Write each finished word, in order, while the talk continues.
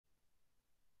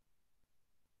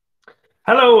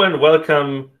Hello and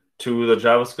welcome to the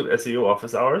JavaScript SEO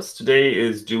office hours. Today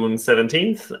is June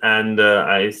 17th, and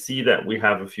I see that we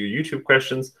have a few YouTube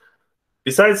questions.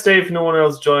 Besides Dave, no one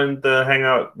else joined the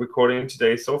Hangout recording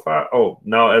today so far. Oh,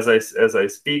 now as I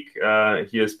speak,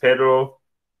 here's Pedro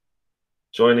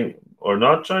joining or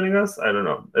not joining us. I don't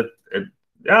know.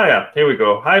 Yeah, here we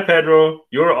go. Hi, Pedro.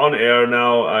 You're on air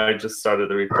now. I just started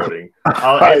the recording.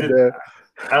 Hi there.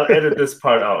 I'll edit this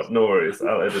part out. No worries.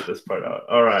 I'll edit this part out.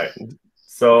 All right.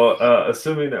 So,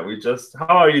 assuming that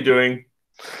how are you doing?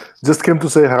 Just came to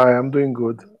say hi. I'm doing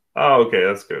good. Oh, okay,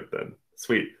 that's good then.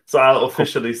 Sweet. So I'll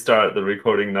officially start the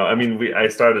recording now. I mean, I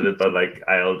started it, but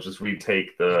I'll just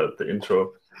retake the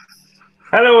intro.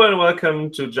 Hello and welcome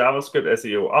to JavaScript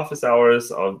SEO office hours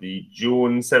of the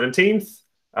June 17th,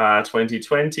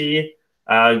 2020.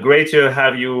 Great to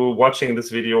have you watching this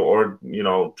video or,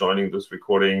 joining this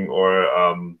recording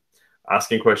or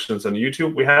asking questions on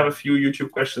YouTube. We have a few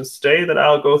YouTube questions today that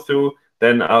I'll go through.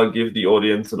 Then I'll give the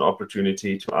audience an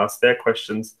opportunity to ask their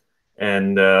questions.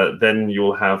 And then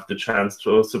you'll have the chance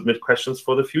to submit questions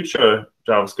for the future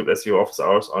JavaScript SEO office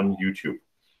hours on YouTube.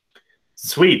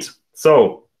 Sweet.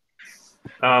 So,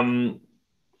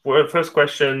 first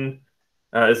question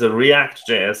is a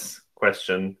React.js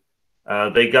question.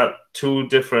 They got two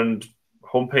different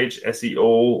homepage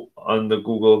SEO on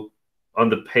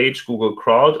the page Google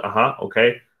crawled.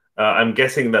 Okay. I'm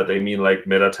guessing that they mean like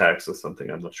meta tags or something.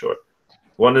 I'm not sure.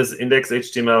 One is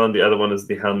index.html and the other one is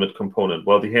the helmet component.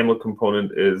 Well, the helmet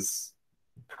component is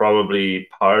probably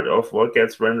part of what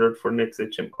gets rendered for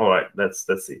index.html. All right, let's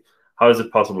see. How is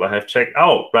it possible? I have checked.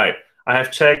 Oh, right. I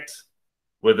have checked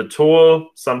with a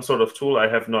tool, some sort of tool. I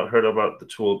have not heard about the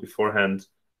tool beforehand.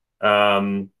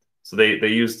 So they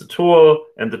use the tool,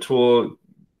 and the tool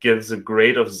gives a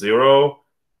grade of 0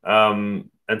 and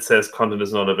says content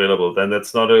is not available. Then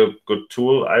that's not a good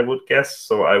tool, I would guess.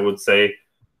 So I would say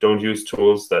don't use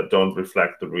tools that don't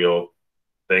reflect the real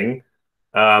thing.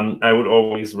 I would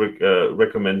always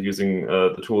recommend using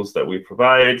the tools that we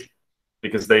provide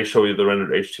because they show you the rendered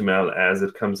HTML as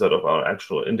it comes out of our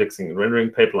actual indexing and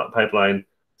rendering pipeline.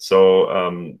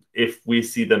 So if we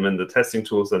see them in the testing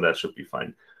tools, then that should be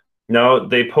fine. Now,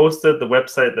 they posted the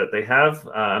website that they have.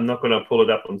 I'm not going to pull it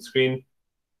up on screen,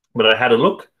 but I had a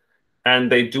look.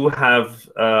 And they do have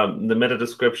the meta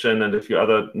description and a few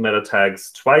other meta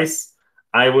tags twice.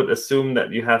 I would assume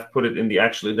that you have put it in the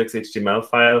actual index.html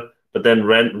file, but then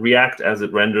React, as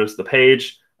it renders the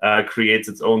page, creates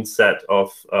its own set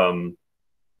of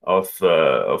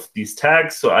these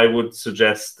tags. So I would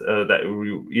suggest that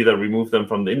we either remove them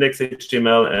from the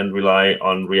index.html and rely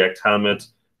on React Helmet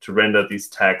to render these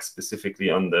tags specifically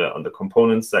on the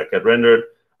components that get rendered.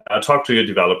 Talk to your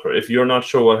developer. If you're not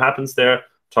sure what happens there,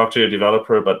 talk to your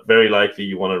developer, but very likely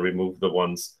you want to remove the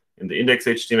ones in the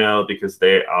index.html because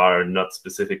they are not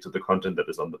specific to the content that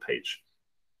is on the page.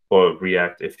 Or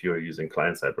React if you're using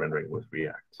client-side rendering with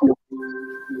React.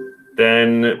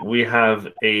 Then we have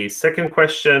a second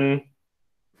question.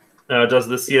 Does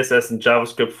the CSS and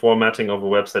JavaScript formatting of a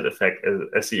website affect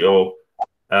SEO?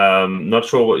 Not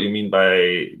sure what you mean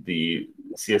by the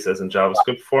CSS and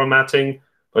JavaScript formatting,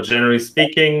 but generally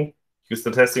speaking, use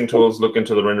the testing tools, look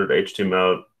into the rendered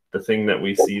HTML. The thing that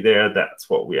we see there, that's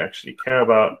what we actually care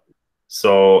about.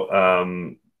 So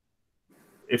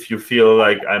if you feel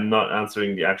like I'm not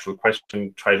answering the actual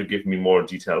question, try to give me more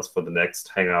details for the next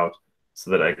Hangout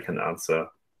so that I can answer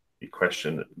the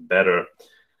question better.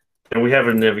 And we have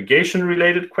a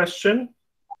navigation-related question,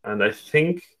 and I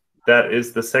think that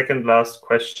is the second last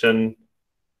question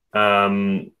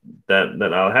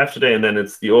that I'll have today, and then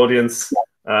it's the audience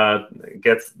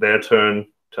gets their turn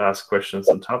to ask questions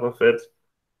on top of it.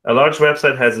 A large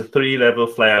website has a 3-level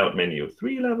flyout menu.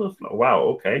 3-level, wow,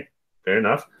 okay, fair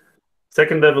enough.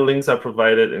 Second-level links are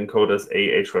provided in code as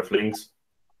href links.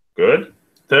 Good.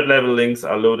 Third-level links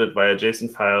are loaded via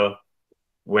JSON file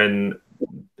when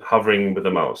hovering with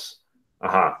the mouse.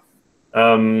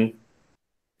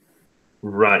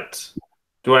 Right.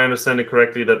 Do I understand it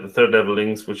correctly that the third-level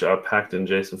links, which are packed in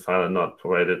JSON file, are not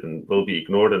provided and will be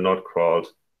ignored and not crawled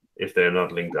if they're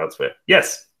not linked elsewhere?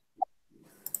 Yes.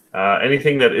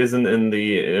 Anything that isn't in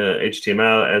the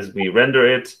HTML as we render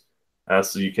it,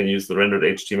 so you can use the rendered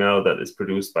HTML that is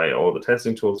produced by all the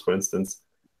testing tools, for instance,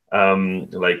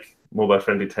 like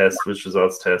mobile-friendly tests, rich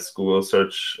results tests, Google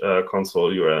Search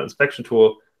Console URL inspection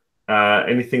tool.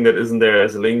 Anything that isn't there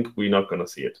as a link, we're not going to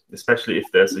see it. Especially if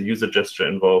there's a user gesture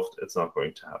involved, it's not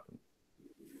going to happen.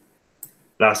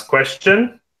 Last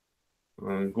question.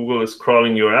 Google is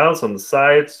crawling URLs on the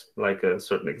site, like a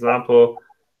certain example,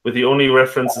 with the only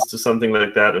references to something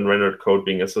like that in rendered code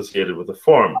being associated with a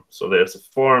form. So there's a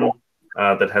form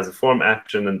that has a form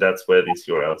action, and that's where these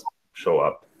URLs show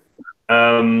up.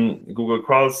 Google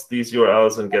crawls these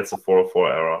URLs and gets a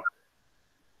 404 error.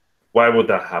 Why would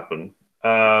that happen?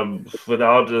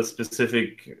 Without a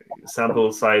specific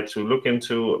sample site to look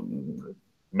into,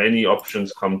 many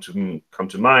options come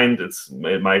to mind.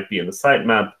 It might be in the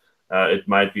sitemap. It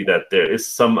might be that there is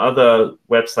some other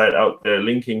website out there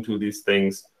linking to these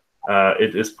things.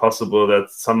 It is possible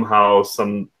that somehow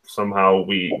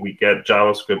we get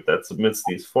JavaScript that submits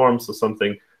these forms or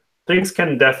something. Things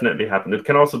can definitely happen. It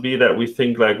can also be that we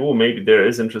think like, oh, maybe there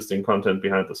is interesting content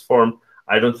behind this form.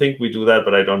 I don't think we do that,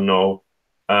 but I don't know.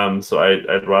 So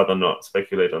I'd rather not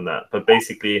speculate on that. But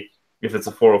basically, if it's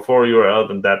a 404 URL,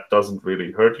 then that doesn't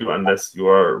really hurt you unless you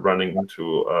are running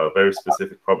into very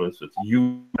specific problems with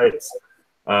sites.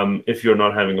 If you're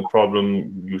not having a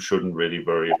problem, you shouldn't really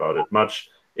worry about it much.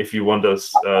 If you want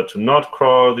us to not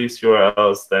crawl these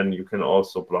URLs, then you can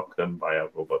also block them via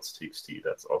robots.txt.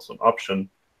 That's also an option.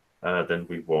 Then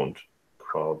we won't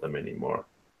crawl them anymore.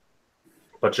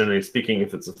 But generally speaking,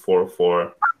 if it's a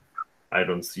 404, I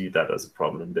don't see that as a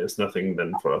problem. There's nothing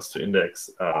then for us to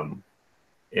index.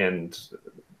 And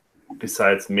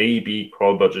besides maybe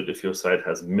crawl budget, if your site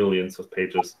has millions of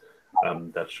pages,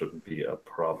 that shouldn't be a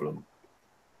problem.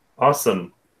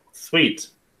 Awesome. Sweet.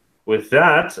 With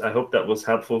that, I hope that was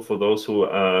helpful for those who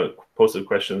posted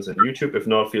questions in YouTube. If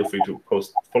not, feel free to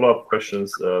post follow-up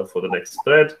questions for the next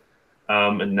thread.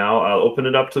 And now I'll open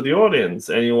it up to the audience.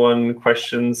 Anyone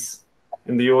questions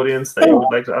in the audience that you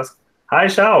would like to ask? Hi,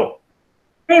 Xiao.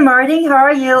 Hey, Martin, how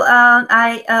are you?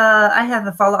 I have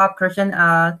a follow-up question.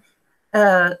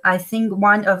 I think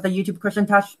one of the YouTube question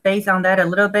touched base on that a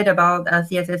little bit about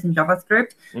CSS and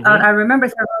JavaScript. I remember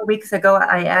several weeks ago,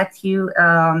 I asked you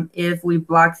if we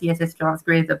block CSS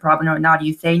JavaScript is a problem or not.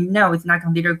 You say, no, it's not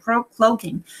considered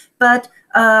cloaking. But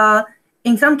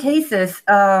in some cases,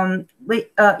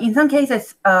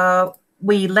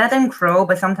 we let them crawl,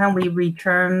 but sometimes we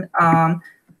return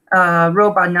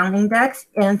robot non-index,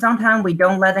 and sometimes we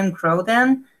don't let them crawl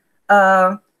then.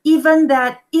 Even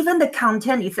the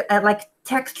content is like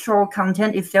textual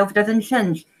content itself doesn't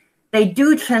change. They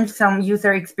do change some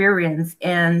user experience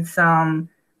and some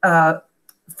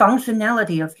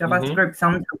functionality of JavaScript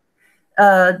sometimes.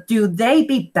 Do they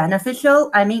be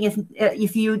beneficial? I mean,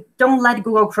 if you don't let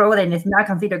Google crawl, then it's not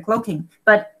considered cloaking.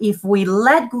 But if we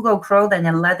let Google crawl, then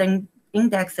and let them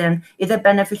index them, is it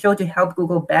beneficial to help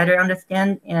Google better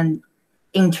understand and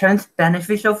in turn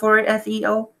beneficial for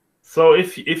SEO? So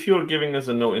if you're giving us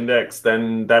a no index,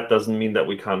 then that doesn't mean that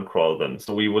we can't crawl them.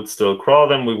 So we would still crawl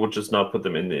them. We would just not put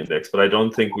them in the index. But I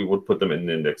don't think we would put them in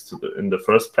the index in the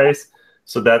first place.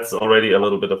 So that's already a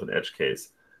little bit of an edge case.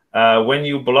 When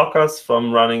you block us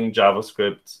from running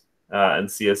JavaScript and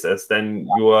CSS, then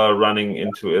you are running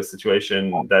into a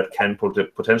situation that can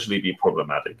potentially be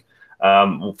problematic.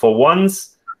 For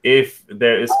once, if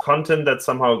there is content that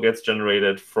somehow gets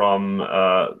generated from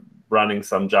running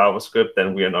some JavaScript,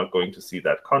 then we are not going to see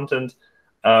that content.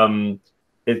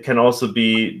 It can also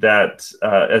be that,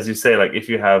 as you say, like if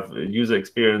you have user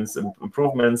experience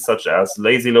improvements, such as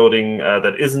lazy loading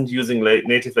that isn't using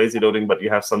native lazy loading, but you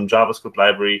have some JavaScript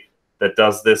library that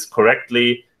does this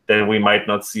correctly, then we might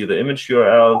not see the image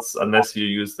URLs unless you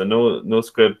use the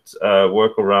NoScript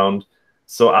workaround.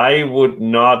 So I would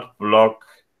not block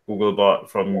Googlebot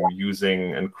from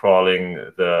using and crawling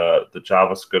the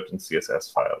JavaScript and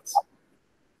CSS files.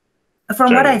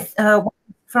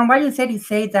 From what you said, you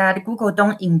say that Google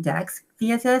don't index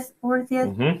CSS or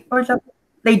CSS or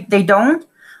JavaScript. They don't.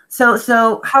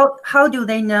 So how do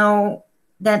they know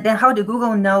that? Then how do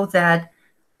Google know that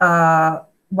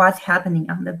what's happening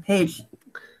on the page?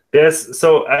 Yes.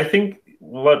 So I think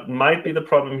what might be the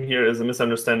problem here is a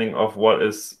misunderstanding of what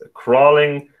is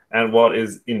crawling and what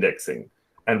is indexing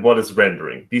and what is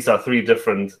rendering. These are three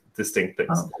different distinct things.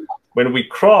 Oh. When we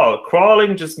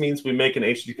crawling just means we make an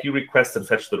HTTP request and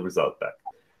fetch the result back.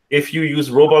 If you use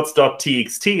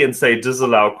robots.txt and say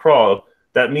disallow crawl,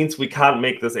 that means we can't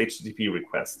make this HTTP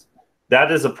request.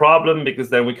 That is a problem because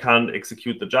then we can't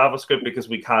execute the JavaScript because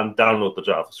we can't download the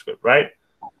JavaScript, right?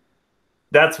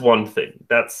 That's one thing.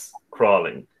 That's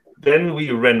crawling. Then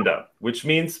we render, which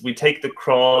means we take the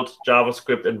crawled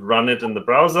JavaScript and run it in the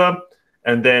browser,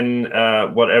 and then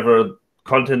whatever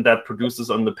content that produces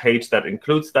on the page that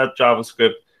includes that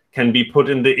JavaScript can be put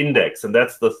in the index. And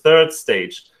that's the third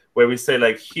stage, where we say,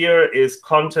 like, here is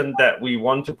content that we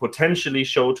want to potentially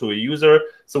show to a user,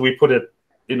 so we put it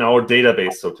in our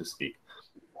database, so to speak.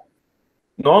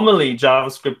 Normally,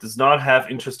 JavaScript does not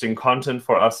have interesting content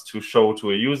for us to show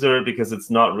to a user because it's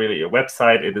not really a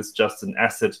website. It is just an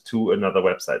asset to another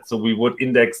website. So we would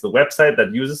index the website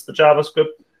that uses the JavaScript,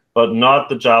 but not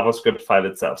the JavaScript file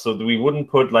itself. So we wouldn't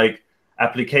put like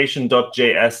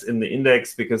application.js in the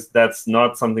index because that's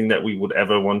not something that we would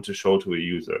ever want to show to a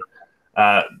user.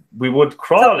 We would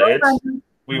crawl it,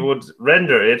 we would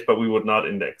render it, but we would not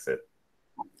index it.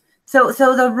 So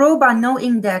the robot no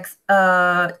index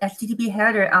HTTP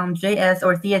header on JS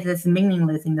or CSS is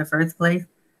meaningless in the first place.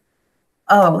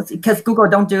 Oh, because Google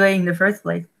don't do it in the first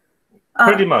place.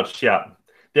 Pretty much, yeah.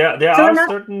 There are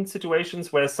certain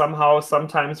situations where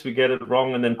sometimes we get it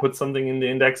wrong and then put something in the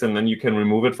index, and then you can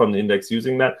remove it from the index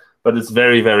using that. But it's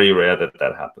very, very rare that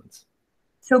that happens.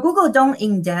 So Google don't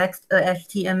index the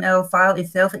HTML file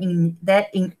itself in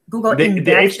Google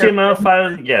index. The HTML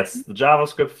file, yes. The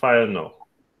JavaScript file, no.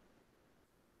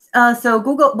 So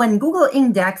when Google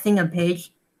indexing a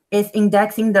page, is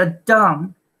indexing the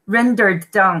DOM,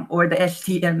 rendered DOM, or the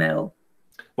HTML.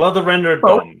 Well, the rendered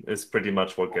DOM is pretty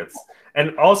much what gets,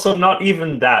 and also not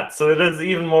even that. So it is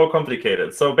even more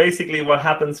complicated. So basically, what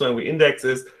happens when we index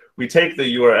is we take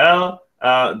the URL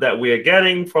that we are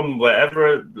getting from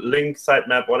wherever, link,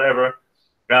 sitemap, whatever,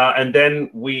 and then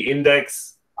we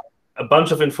index a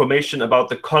bunch of information about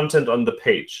the content on the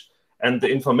page. And the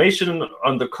information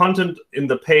on the content in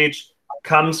the page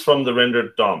comes from the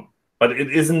rendered DOM, but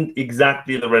it isn't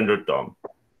exactly the rendered DOM.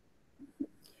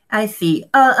 I see.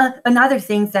 Another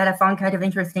thing that I found kind of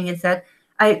interesting is that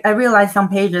I realized some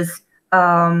pages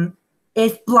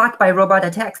is blocked by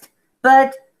robot text,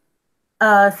 but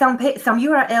some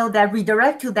URL that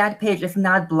redirect to that page is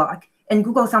not blocked, and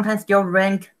Google sometimes still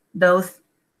rank those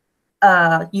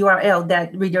URL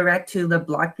that redirect to the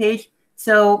block page.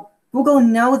 So Google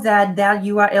knows that that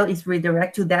URL is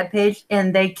redirect to that page,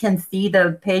 and they can see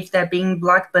the page that being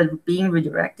blocked but being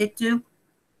redirected to.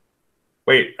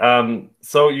 Wait,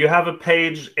 so you have a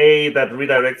page A that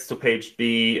redirects to page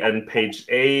B, and page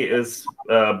A is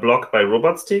blocked by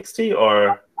robots.txt,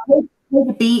 or?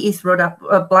 Page B is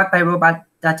blocked by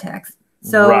robot.txt.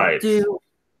 So right.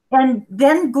 And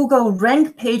then Google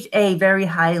rank page A very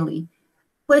highly,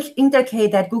 which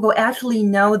indicate that Google actually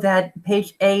know that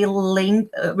page A link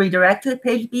redirect to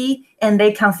page B, and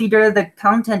they consider the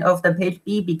content of the page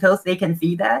B because they can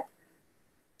see that.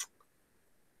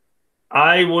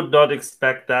 I would not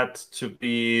expect that to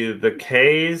be the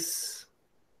case,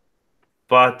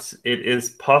 but it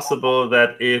is possible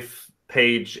that if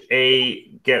page A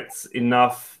gets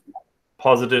enough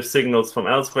positive signals from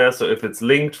elsewhere, so if it's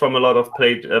linked from a lot of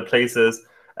places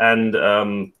and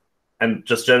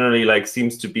just generally like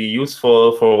seems to be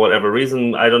useful for whatever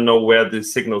reason, I don't know where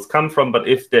these signals come from, but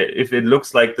if it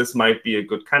looks like this might be a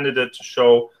good candidate to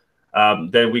show,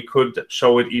 then we could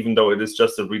show it even though it is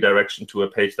just a redirection to a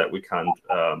page that we can't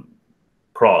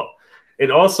crawl. It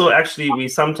also actually, we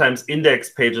sometimes index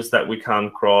pages that we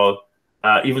can't crawl.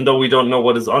 Even though we don't know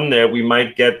what is on there, we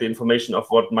might get the information of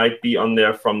what might be on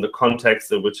there from the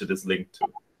context in which it is linked to.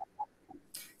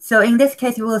 So in this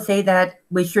case, we will say that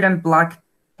we shouldn't block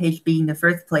page B in the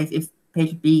first place if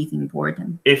page B is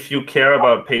important. If you care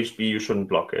about page B, you shouldn't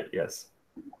block it, yes.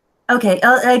 Okay,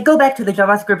 go back to the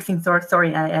JavaScript thing.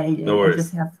 Sorry, I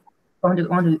just want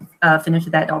to finish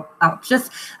that out.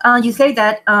 Just you say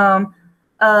that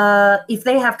if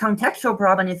they have contextual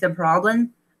problem, it's a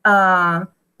problem.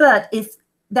 But if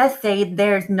let's say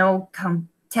there's no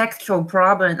contextual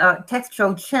problem,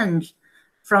 textual change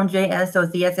from JS or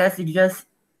CSS, it's just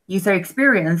user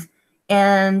experience.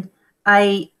 And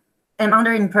I am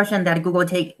under the impression that Google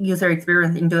take user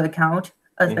experience into account,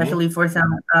 especially for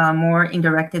some more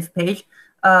interactive page.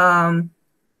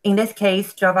 In this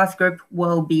case, JavaScript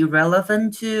will be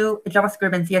relevant to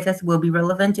JavaScript and CSS will be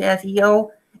relevant to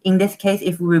SEO. In this case,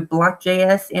 if we block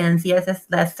JS and CSS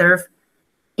that serve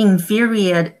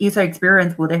inferior user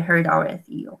experience, would it hurt our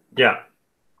SEO? Yeah.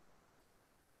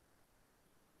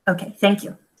 Okay, thank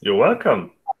you. You're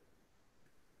welcome.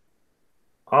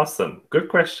 Awesome. Good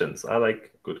questions. I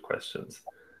like good questions.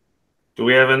 Do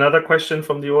we have another question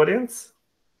from the audience?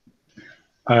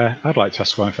 I'd like to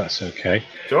ask one if that's okay.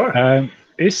 Sure.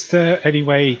 Is there any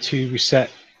way to reset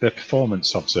the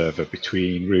performance observer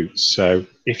between routes? So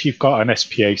if you've got an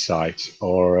SPA site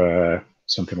or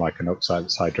something like an upside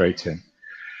that's hydrating,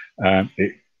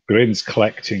 it begins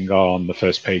collecting on the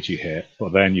first page you hit,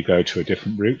 but then you go to a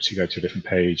different route, so you go to a different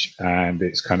page, and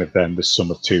it's kind of then the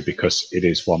sum of two because it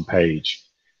is one page.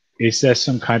 Is there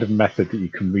some kind of method that you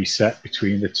can reset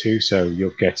between the two so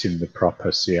you're getting the proper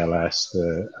CLS,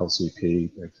 the LCP,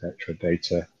 etc.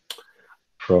 data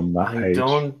from that page?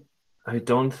 I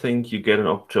don't think you get an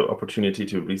opportunity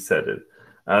to reset it.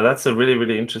 That's a really,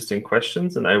 really interesting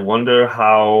question, and I wonder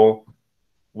how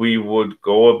we would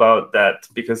go about that,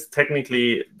 because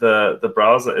technically the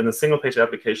browser, in a single page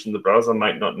application, the browser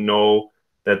might not know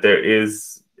that there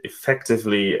is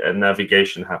effectively a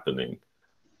navigation happening.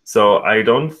 So I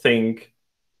don't think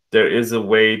there is a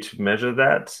way to measure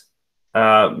that.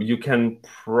 You can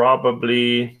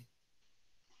probably...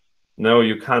 No,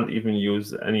 you can't even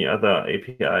use any other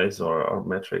APIs or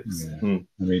metrics. Yeah.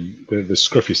 I mean, the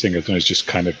scruffy thing I've done is just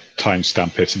kind of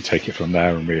timestamp it and take it from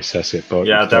there and reassess it. But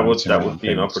yeah, that would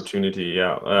be an opportunity.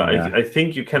 Yeah, I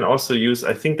think you can also use.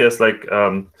 I think there's like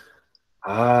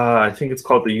I think it's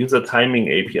called the user timing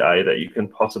API that you can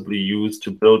possibly use to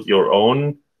build your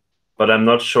own, but I'm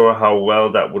not sure how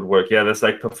well that would work. Yeah, there's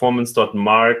like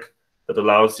performance.mark that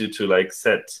allows you to like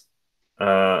set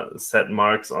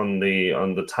marks on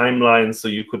the timeline, so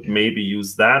you could maybe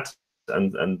use that.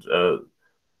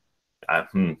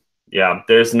 Yeah,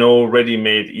 there's no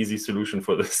ready-made easy solution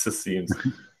for this, it seems.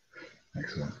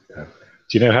 Excellent. Do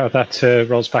you know how that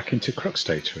rolls back into Crux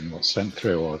data and what's sent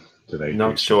through, or do they?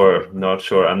 Not sure.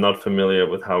 I'm not familiar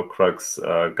with how Crux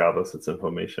gathers its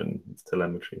information, its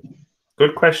telemetry.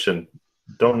 Good question.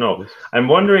 Don't know. I'm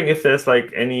wondering if there's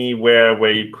like anywhere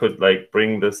where you could like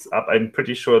bring this up. I'm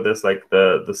pretty sure there's like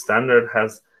the standard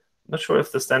has. I'm not sure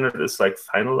if the standard is like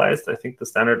finalized. I think the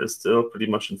standard is still pretty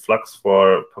much in flux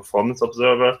for Performance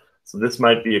Observer. So this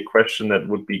might be a question that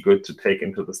would be good to take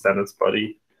into the standards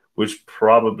body, which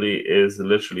probably is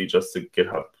literally just a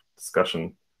GitHub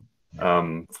discussion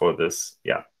for this.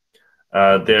 Yeah.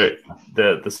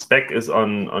 The spec is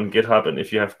on GitHub, and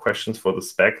if you have questions for the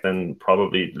spec, then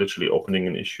probably literally opening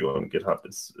an issue on GitHub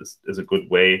is a good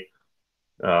way.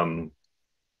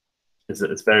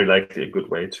 It's very likely a good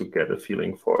way to get a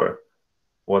feeling for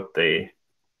what they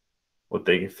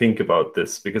think about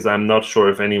this, because I'm not sure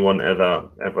if anyone ever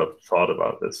thought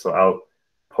about this. So I'll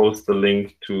post the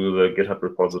link to the GitHub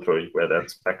repository where that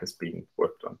spec is being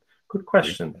worked on. Good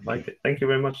question. Like it. Thank you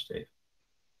very much, Dave.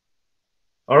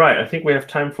 All right, I think we have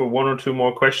time for one or two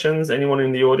more questions. Anyone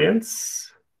in the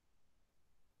audience?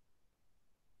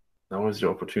 Now is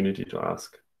your opportunity to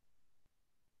ask.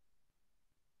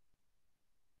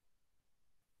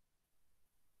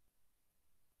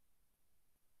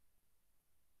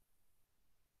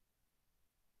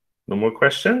 No more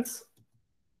questions?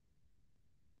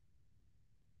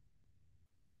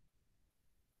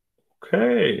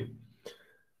 Okay.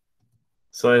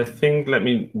 So I think, let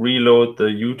me reload the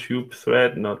YouTube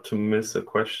thread not to miss a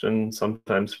question.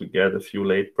 Sometimes we get a few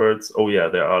late birds. Oh yeah,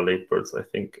 there are late birds. I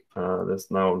think there's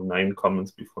now 9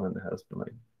 comments before, and there has been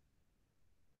like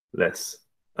less.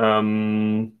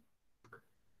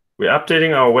 We're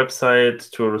updating our website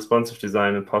to a responsive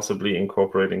design and possibly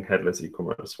incorporating headless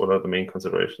e-commerce. What are the main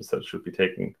considerations that should be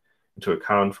taken into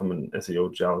account from an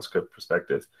SEO JavaScript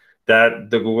perspective?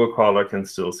 That the Google crawler can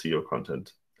still see your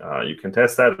content. You can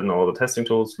test that in all the testing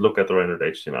tools. Look at the rendered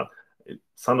HTML. It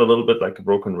sounds a little bit like a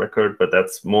broken record, but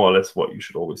that's more or less what you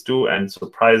should always do. And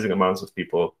surprising amounts of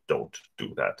people don't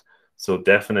do that. So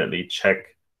definitely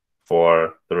check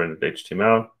for the rendered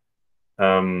HTML.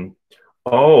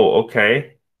 Oh,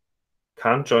 okay.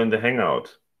 Can't join the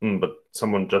Hangout, but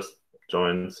someone just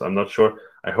joined, so I'm not sure.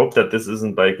 I hope that this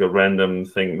isn't like a random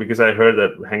thing, because I heard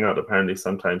that Hangout apparently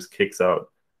sometimes kicks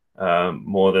out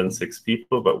more than 6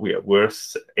 people, but we're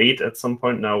 8 at some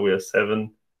point. Now we are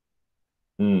 7.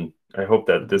 I hope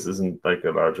that this isn't like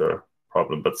a larger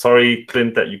problem. But sorry,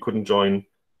 Clint, that you couldn't join.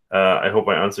 I hope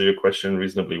I answered your question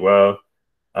reasonably well.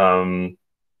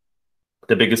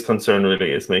 The biggest concern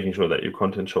really is making sure that your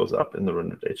content shows up in the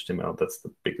rendered HTML. That's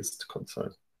the biggest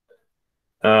concern.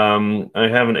 I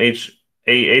have an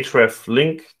href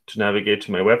link to navigate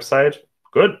to my website.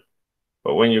 Good.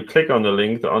 But when you click on the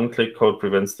link, the onclick code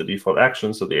prevents the default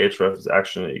action, so the href is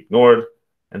actually ignored,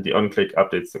 and the onclick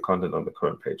updates the content on the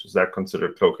current page. Is that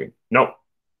considered cloaking? No,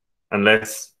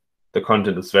 unless the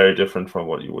content is very different from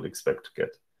what you would expect to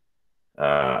get.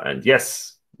 And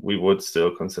yes, we would still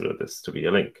consider this to be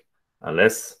a link,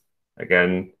 unless,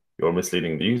 again, you're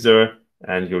misleading the user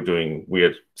and you're doing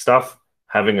weird stuff.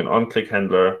 Having an onclick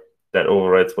handler that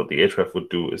overrides what the href would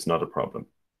do is not a problem.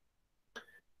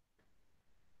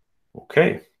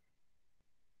 Okay.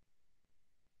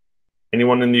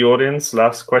 Anyone in the audience?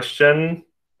 Last question.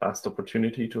 Last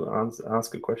opportunity to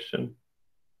ask a question.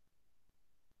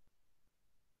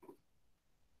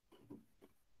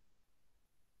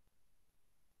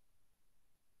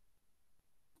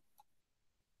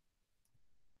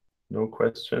 No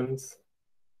questions?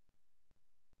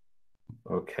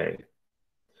 Okay.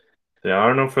 There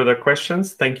are no further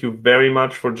questions. Thank you very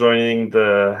much for joining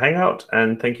the Hangout,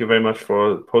 and thank you very much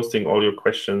for posting all your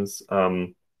questions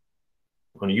on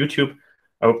YouTube.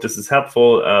 I hope this is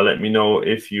helpful. Let me know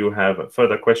if you have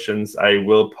further questions. I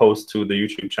will post to the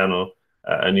YouTube channel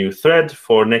a new thread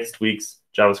for next week's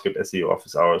JavaScript SEO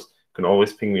office hours. You can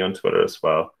always ping me on Twitter as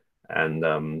well. And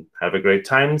have a great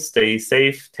time. Stay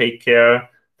safe. Take care.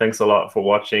 Thanks a lot for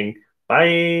watching.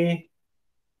 Bye.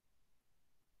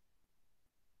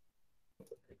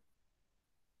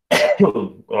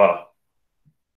 Wow.